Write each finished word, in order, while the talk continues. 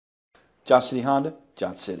Johnson City Honda,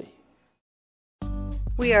 Johnson City.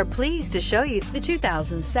 We are pleased to show you the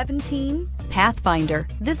 2017 Pathfinder.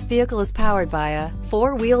 This vehicle is powered by a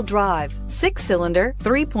 4-wheel drive, 6-cylinder,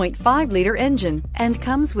 3.5-liter engine and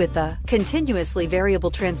comes with a continuously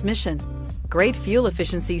variable transmission. Great fuel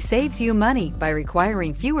efficiency saves you money by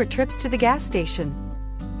requiring fewer trips to the gas station.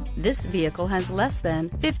 This vehicle has less than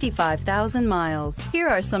 55,000 miles. Here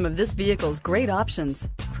are some of this vehicle's great options: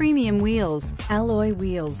 premium wheels, alloy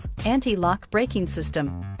wheels, anti-lock braking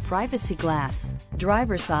system, privacy glass,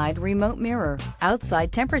 driver's side remote mirror,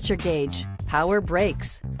 outside temperature gauge, power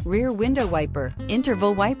brakes, rear window wiper,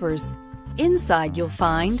 interval wipers. Inside you'll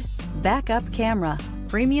find backup camera,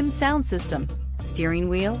 premium sound system, steering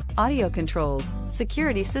wheel audio controls,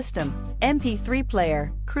 security system, MP3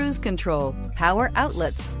 player, cruise control, power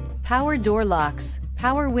outlets, power door locks,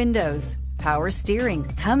 power windows, power steering.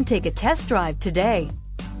 Come take a test drive today.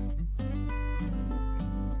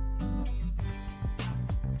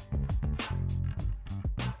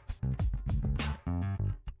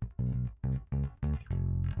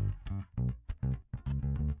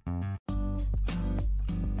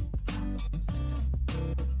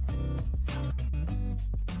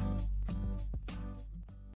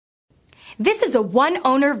 This is a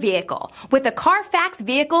one-owner vehicle with a CARFAX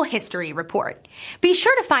Vehicle History Report. Be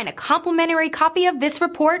sure to find a complimentary copy of this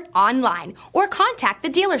report online or contact the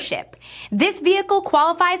dealership. This vehicle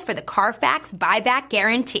qualifies for the CARFAX Buyback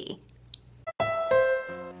Guarantee.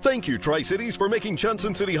 Thank you, Tri-Cities, for making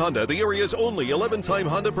Johnson City Honda the area's only 11-time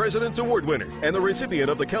Honda President's Award winner and the recipient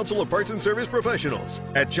of the Council of Parts and Service Professionals.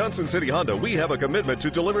 At Johnson City Honda, we have a commitment to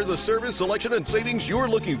deliver the service, selection, and savings you're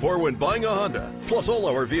looking for when buying a Honda. Plus, all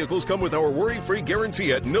our vehicles come with our worry-free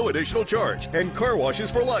guarantee at no additional charge and car washes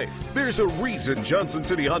for life. There's a reason Johnson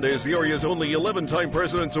City Honda is the area's only 11-time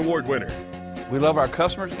President's Award winner. We love our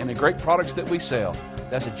customers and the great products that we sell.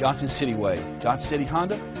 That's the Johnson City way. Johnson City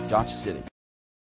Honda, Johnson City.